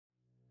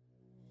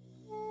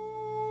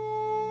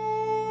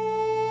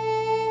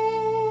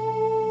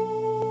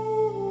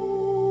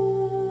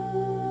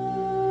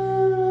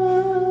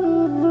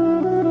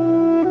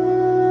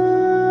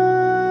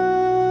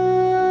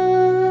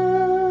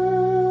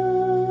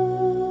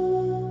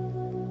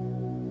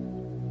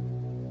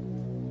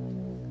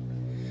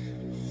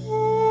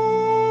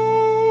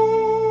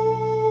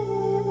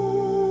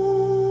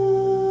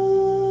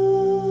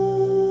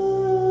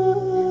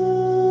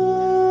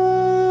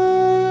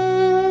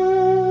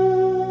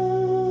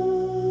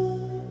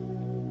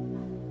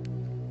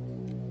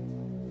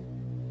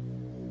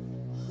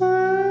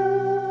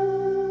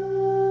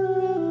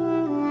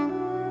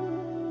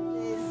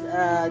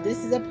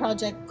This is a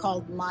project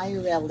called My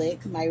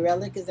Relic. My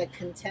Relic is a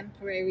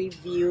contemporary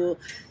view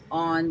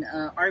on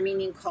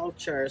Armenian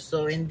culture.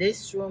 So in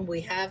this room, we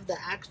have the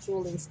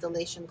actual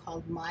installation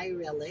called My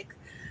Relic.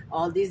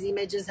 All these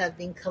images have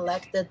been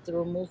collected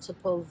through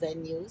multiple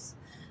venues.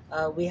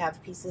 We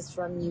have pieces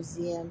from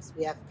museums,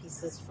 we have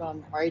pieces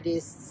from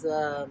artists'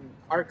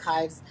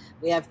 archives,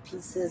 we have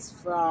pieces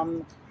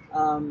from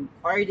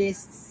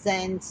artists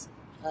sent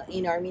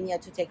in Armenia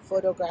to take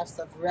photographs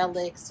of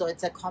relics. So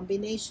it's a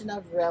combination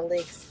of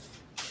relics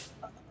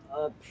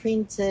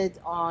printed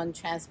on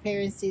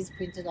transparencies,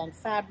 printed on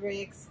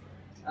fabrics.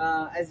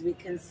 As we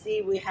can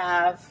see, we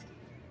have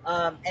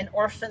an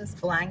orphan's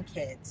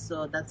blanket.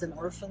 So that's an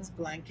orphan's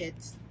blanket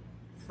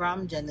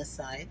from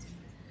genocide.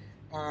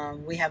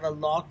 We have a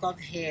lock of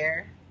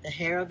hair, the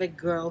hair of a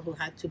girl who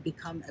had to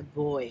become a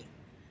boy.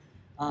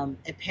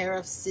 A pair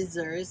of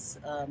scissors.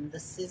 The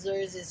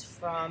scissors is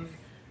from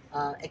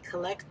a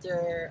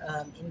collector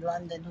in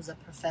London who's a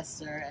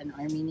professor, an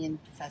Armenian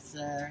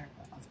professor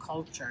of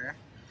culture.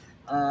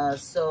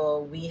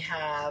 So we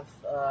have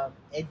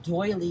a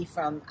doily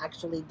from,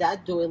 actually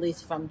that doily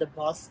is from the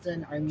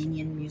Boston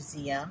Armenian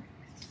Museum.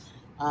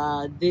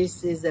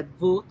 This is a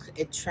book,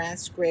 a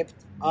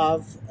transcript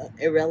of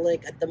a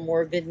relic at the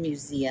Morgan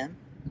Museum.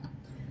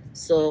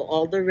 So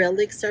all the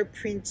relics are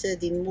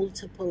printed in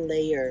multiple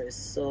layers.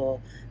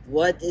 So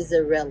what is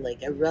a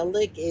relic? A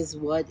relic is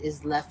what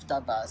is left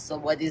of us. So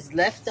what is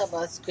left of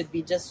us could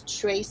be just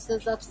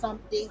traces of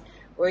something,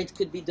 or it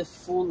could be the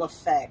full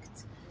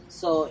effect.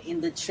 So in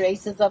the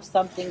traces of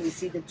something, we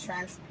see the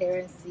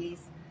transparencies,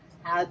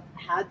 how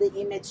the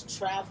image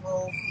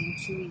travels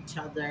into each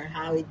other,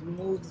 how it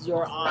moves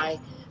your eye.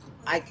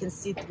 I can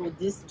see through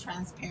this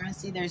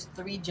transparency, there's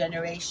 3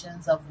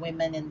 generations of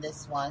women in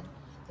this one.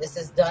 This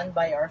is done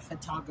by our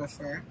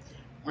photographer,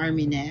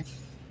 Armenian,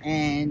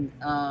 and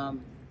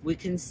we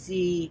can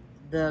see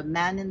the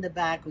man in the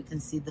back, we can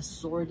see the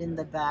sword in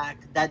the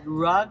back. That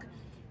rug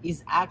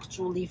is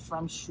actually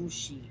from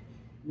Shushi,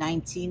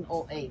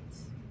 1908.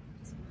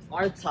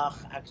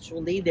 Artsakh,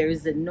 actually. There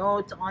is a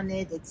note on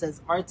it. It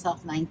says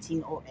Artsakh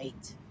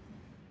 1908.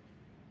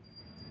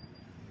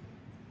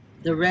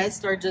 The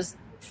rest are just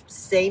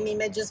same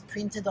images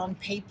printed on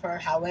paper.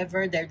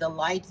 However, they're the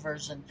light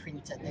version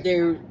printed.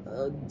 Their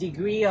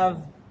degree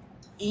of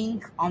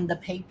ink on the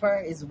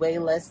paper is way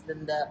less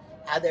than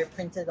how they're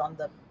printed on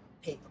the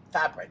paper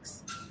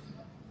fabrics.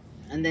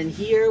 And then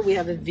here we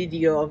have a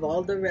video of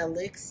all the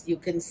relics. You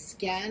can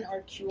scan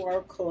our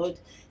QR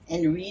code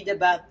and read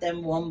about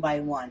them one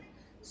by one.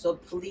 So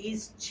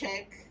please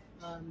check.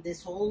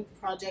 This whole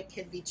project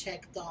can be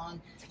checked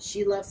on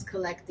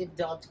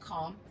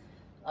shelovescollective.com.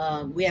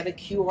 We have a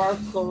QR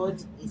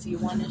code. If you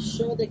want to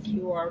show the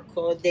QR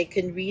code, they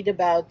can read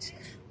about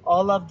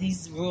all of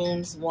these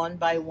rooms one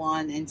by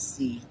one and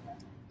see.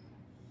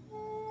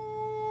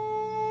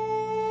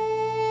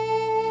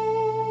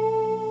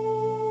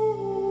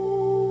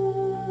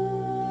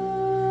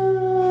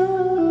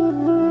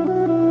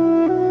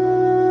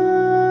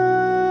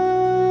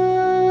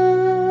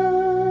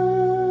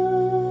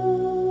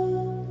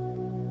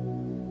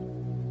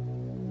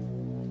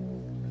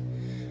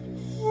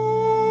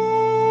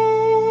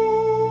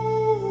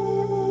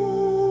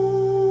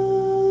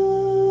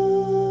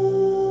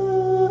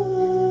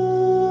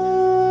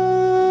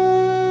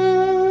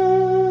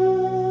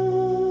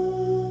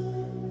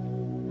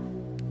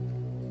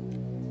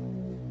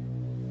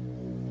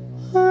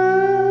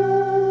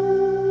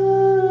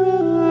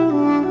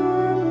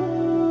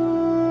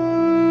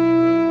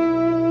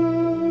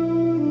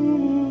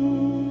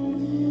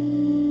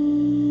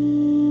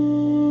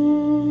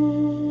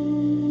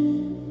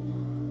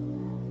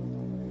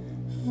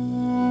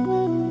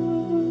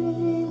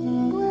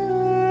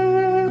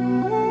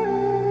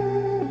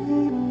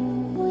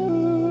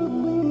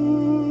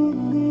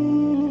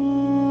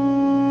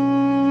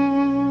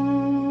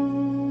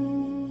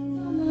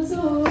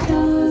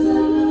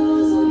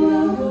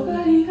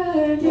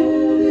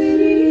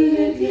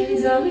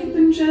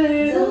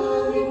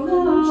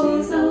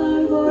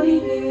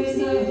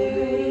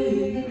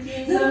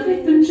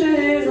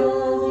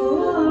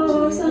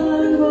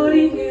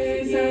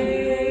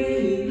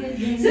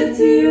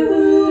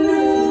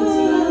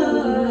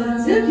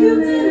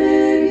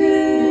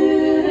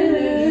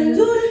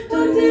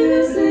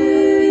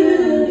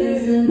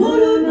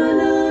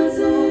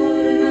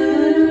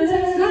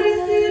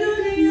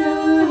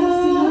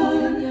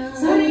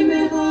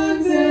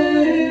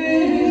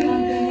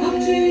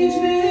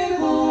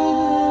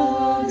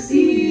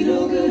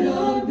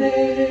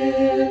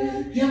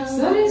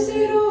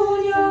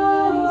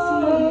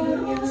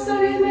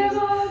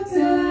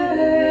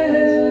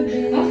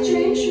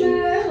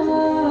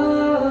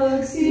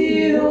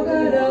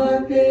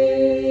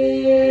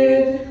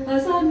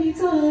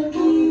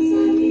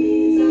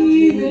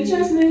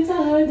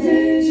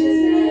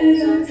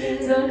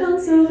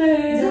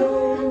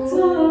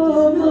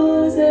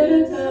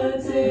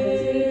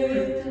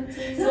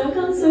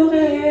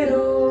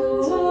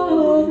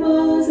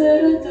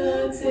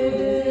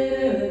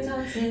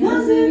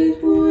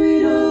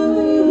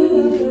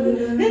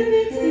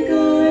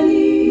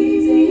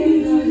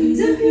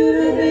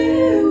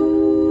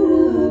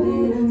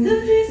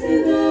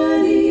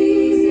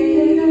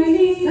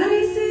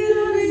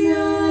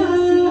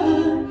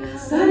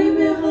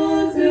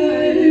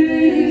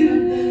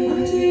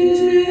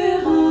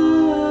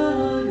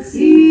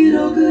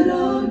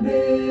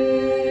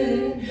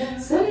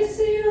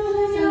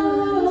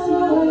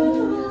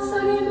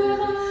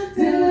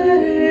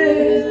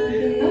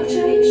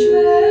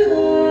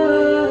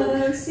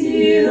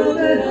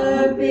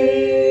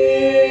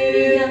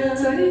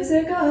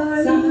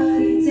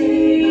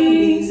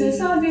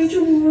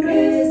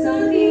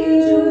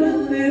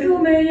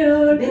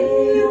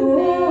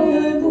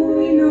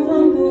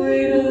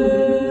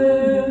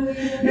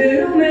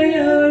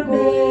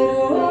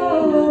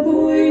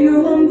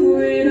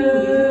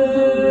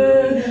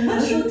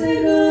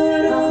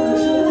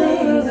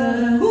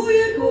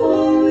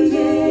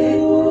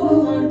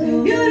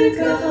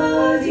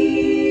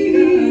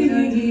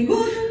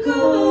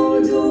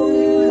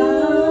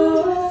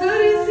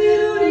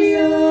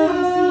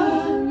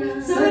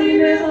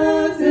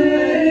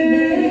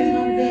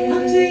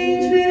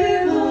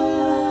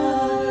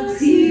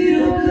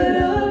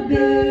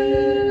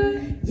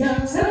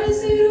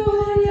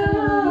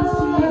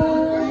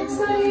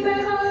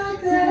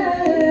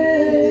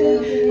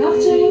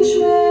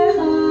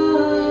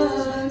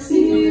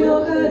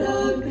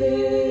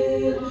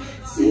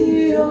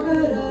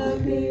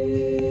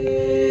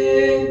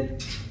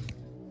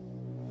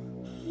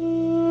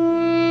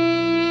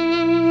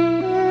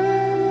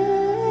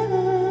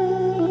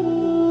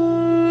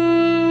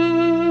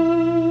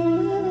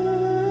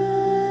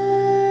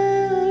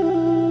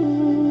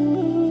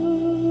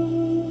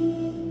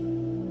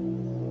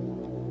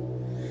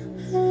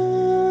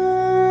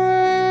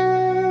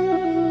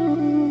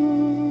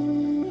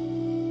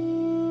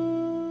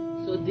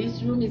 So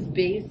this room is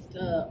based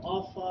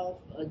off of,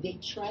 they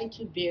tried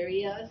to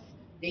bury us.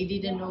 They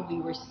didn't know we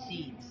were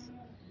seeds.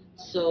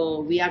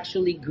 So we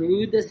actually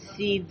grew the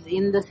seeds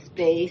in the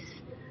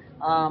space.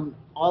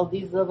 All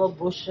these little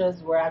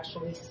bushes were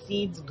actually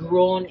seeds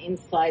grown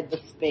inside the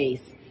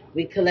space.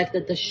 We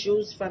collected the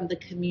shoes from the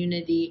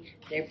community.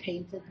 They're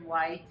painted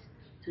white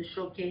to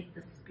showcase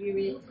the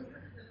spirit.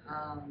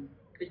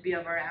 Could be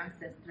of our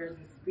ancestors,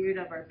 the spirit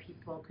of our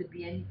people, could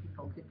be any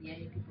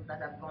people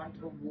that have gone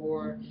through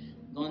war,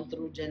 gone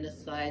through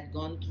genocide,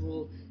 gone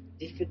through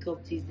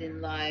difficulties in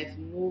life,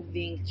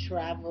 moving,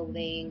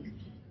 traveling,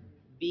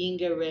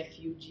 being a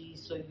refugee.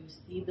 So you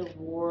see the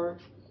war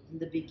in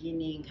the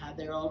beginning, how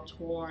they're all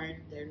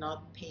torn, they're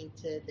not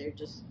painted, they're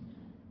just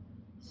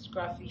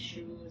scruffy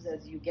shoes.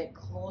 As you get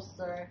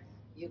closer,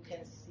 you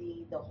can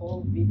see the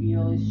whole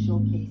video is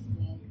showcasing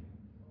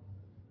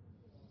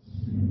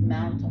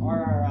Mount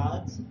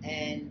Ararat,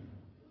 and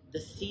the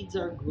seeds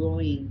are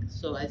growing.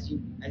 So as you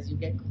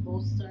get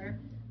closer,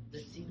 the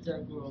seeds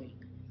are growing.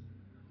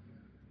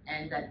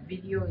 And that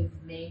video is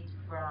made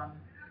from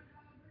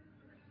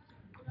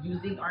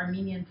using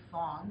Armenian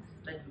fonts,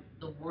 but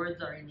the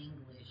words are in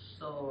English.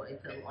 So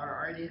it's our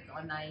artist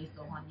Anais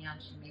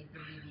Ohanyan. She made the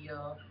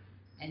video,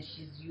 and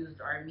she's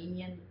used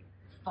Armenian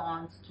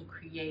fonts to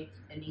create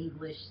an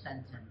English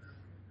sentence.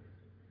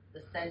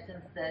 The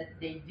sentence says,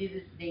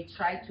 they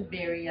tried to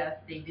bury us,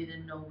 they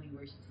didn't know we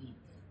were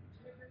seeds.